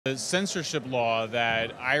The censorship law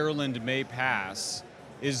that Ireland may pass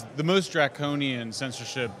is the most draconian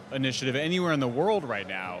censorship initiative anywhere in the world right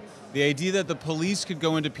now. The idea that the police could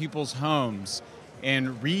go into people's homes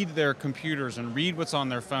and read their computers and read what's on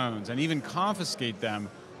their phones and even confiscate them,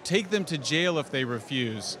 take them to jail if they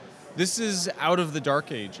refuse. This is out of the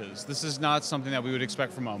dark ages. This is not something that we would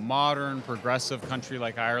expect from a modern, progressive country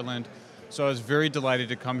like Ireland. So I was very delighted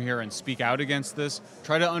to come here and speak out against this,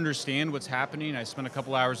 try to understand what's happening. I spent a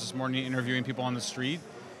couple hours this morning interviewing people on the street,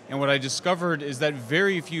 and what I discovered is that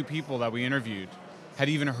very few people that we interviewed had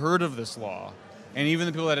even heard of this law. And even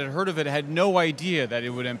the people that had heard of it had no idea that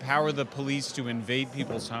it would empower the police to invade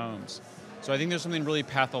people's homes. So I think there's something really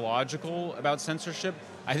pathological about censorship.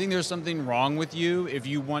 I think there's something wrong with you if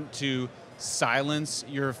you want to silence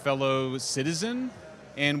your fellow citizen.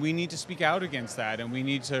 And we need to speak out against that, and we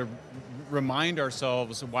need to remind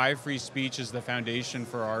ourselves why free speech is the foundation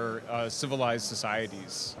for our civilized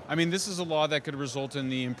societies. I mean, this is a law that could result in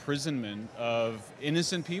the imprisonment of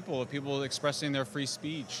innocent people, of people expressing their free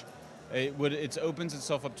speech. It opens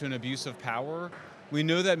itself up to an abuse of power. We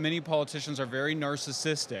know that many politicians are very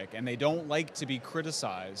narcissistic, and they don't like to be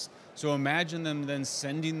criticized. So imagine them then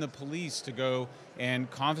sending the police to go and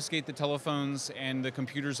confiscate the telephones and the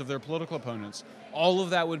computers of their political opponents. All of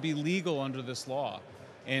that would be legal under this law.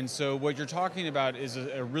 And so what you're talking about is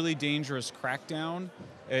a really dangerous crackdown.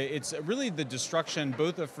 It's really the destruction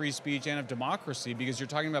both of free speech and of democracy, because you're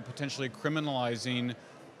talking about potentially criminalizing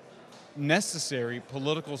necessary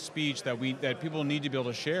political speech that people need to be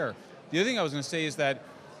able to share. The other thing I was going to say is that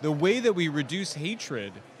the way that we reduce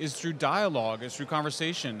hatred is through dialogue, is through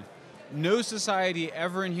conversation. No society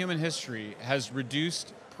ever in human history has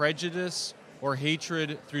reduced prejudice or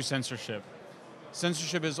hatred through censorship.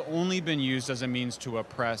 Censorship has only been used as a means to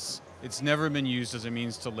oppress. It's never been used as a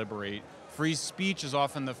means to liberate. Free speech is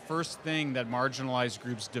often the first thing that marginalized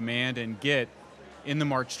groups demand and get in the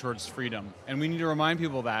march towards freedom. And we need to remind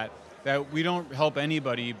people that we don't help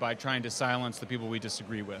anybody by trying to silence the people we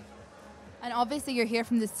disagree with. And obviously you're here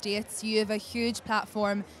from the States, you have a huge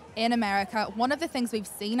platform in America. One of the things we've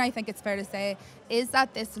seen, I think it's fair to say, is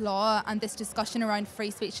that this law and this discussion around free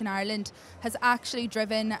speech in Ireland has actually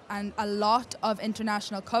driven a lot of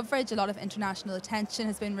international coverage, a lot of international attention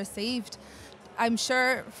has been received. I'm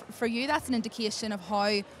sure for you that's an indication of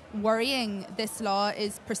how worrying this law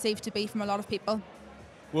is perceived to be from a lot of people.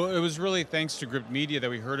 Well, it was really thanks to Gript Media that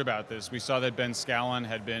we heard about this. We saw that Ben Scallon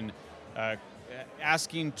had been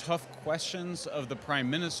asking tough questions of the Prime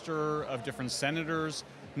Minister, of different senators.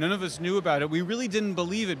 None of us knew about it. We really didn't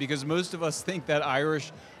believe it because most of us think that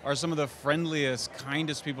Irish are some of the friendliest,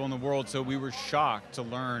 kindest people in the world, so we were shocked to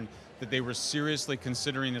learn that they were seriously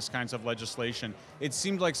considering this kinds of legislation. It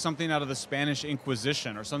seemed like something out of the Spanish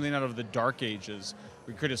Inquisition or something out of the Dark Ages.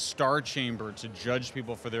 We created a star chamber to judge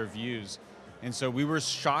people for their views. And so we were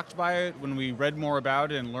shocked by it. When we read more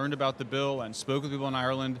about it and learned about the bill and spoke with people in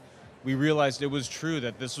Ireland, we realized it was true,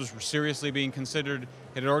 that this was seriously being considered.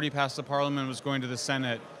 It had already passed the Parliament, was going to the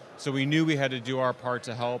Senate, so we knew we had to do our part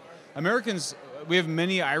to help. Americans, we have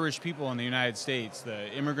many Irish people in the United States.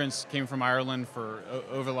 The immigrants came from Ireland for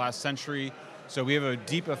over the last century, so we have a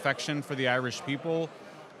deep affection for the Irish people.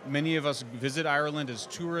 Many of us visit Ireland as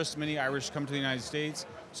tourists. Many Irish come to the United States,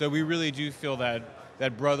 so we really do feel that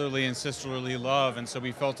brotherly and sisterly love, and so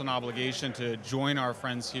we felt an obligation to join our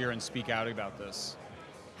friends here and speak out about this.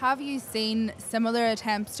 Have you seen similar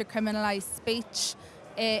attempts to criminalize speech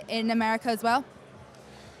in America as well?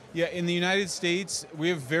 Yeah, in the United States, we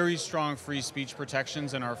have very strong free speech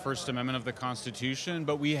protections in our First Amendment of the Constitution,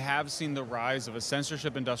 but we have seen the rise of a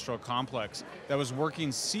censorship industrial complex that was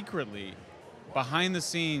working secretly behind the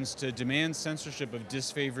scenes to demand censorship of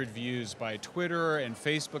disfavored views by Twitter and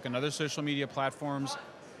Facebook and other social media platforms,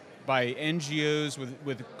 by NGOs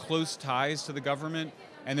with close ties to the government.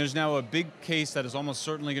 And there's now a big case that is almost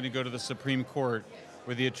certainly going to go to the Supreme Court,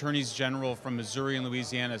 where the attorneys general from Missouri and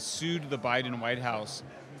Louisiana sued the Biden White House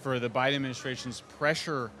for the Biden administration's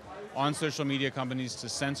pressure on social media companies to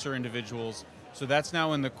censor individuals. So that's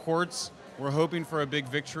now in the courts. We're hoping for a big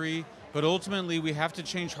victory, but ultimately we have to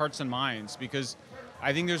change hearts and minds, because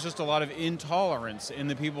I think there's just a lot of intolerance in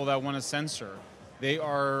the people that want to censor. They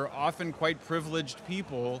are often quite privileged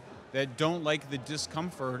people that don't like the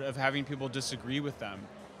discomfort of having people disagree with them.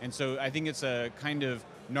 And so I think it's a kind of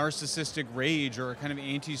narcissistic rage or a kind of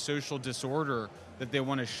antisocial disorder that they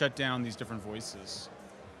want to shut down these different voices.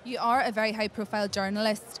 You are a very high-profile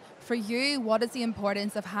journalist. For you, what is the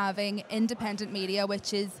importance of having independent media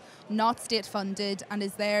which is not state-funded and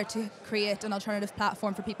is there to create an alternative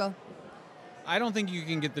platform for people? I don't think you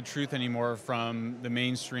can get the truth anymore from the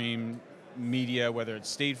mainstream media, whether it's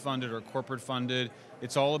state funded or corporate funded.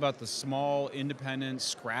 It's all about the small, independent,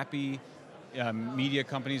 scrappy media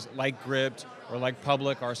companies like Gript or like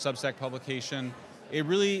Public, our Substack publication.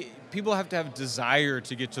 People have to have desire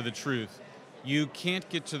to get to the truth. You can't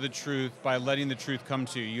get to the truth by letting the truth come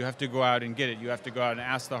to you. You have to go out and get it. You have to go out and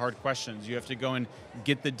ask the hard questions. You have to go and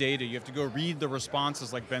get the data. You have to go read the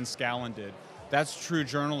responses like Ben Scallon did. That's true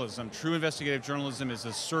journalism. True investigative journalism is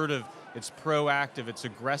assertive, it's proactive, it's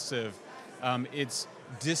aggressive, it's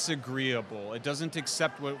disagreeable. It doesn't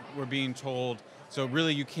accept what we're being told. So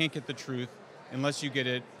really you can't get the truth unless you get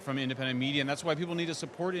it from independent media. And that's why people need to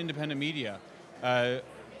support independent media.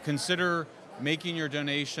 Consider making your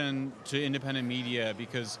donation to independent media,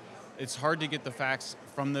 because it's hard to get the facts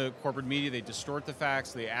from the corporate media. They distort the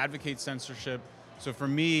facts, they advocate censorship. So for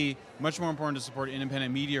me, much more important to support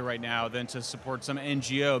independent media right now than to support some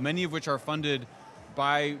NGO, many of which are funded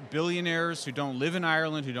by billionaires who don't live in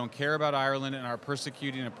Ireland, who don't care about Ireland, and are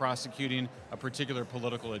persecuting and prosecuting a particular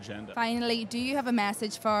political agenda. Finally, do you have a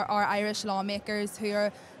message for our Irish lawmakers who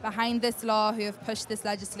are behind this law, who have pushed this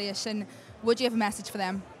legislation? Would you have a message for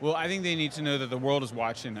them? Well, I think they need to know that the world is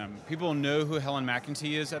watching them. People know who Helen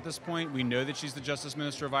McEntee is at this point. We know that she's the Justice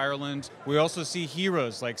Minister of Ireland. We also see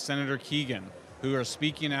heroes like Senator Keegan, who are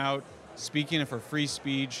speaking out, speaking for free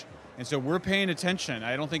speech. And so we're paying attention.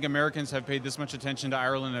 I don't think Americans have paid this much attention to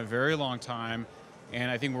Ireland in a very long time. And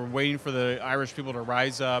I think we're waiting for the Irish people to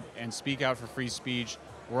rise up and speak out for free speech.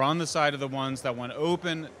 We're on the side of the ones that want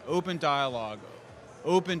open dialogue,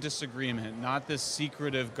 open disagreement, not this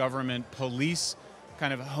secretive government police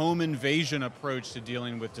kind of home invasion approach to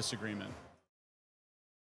dealing with disagreement.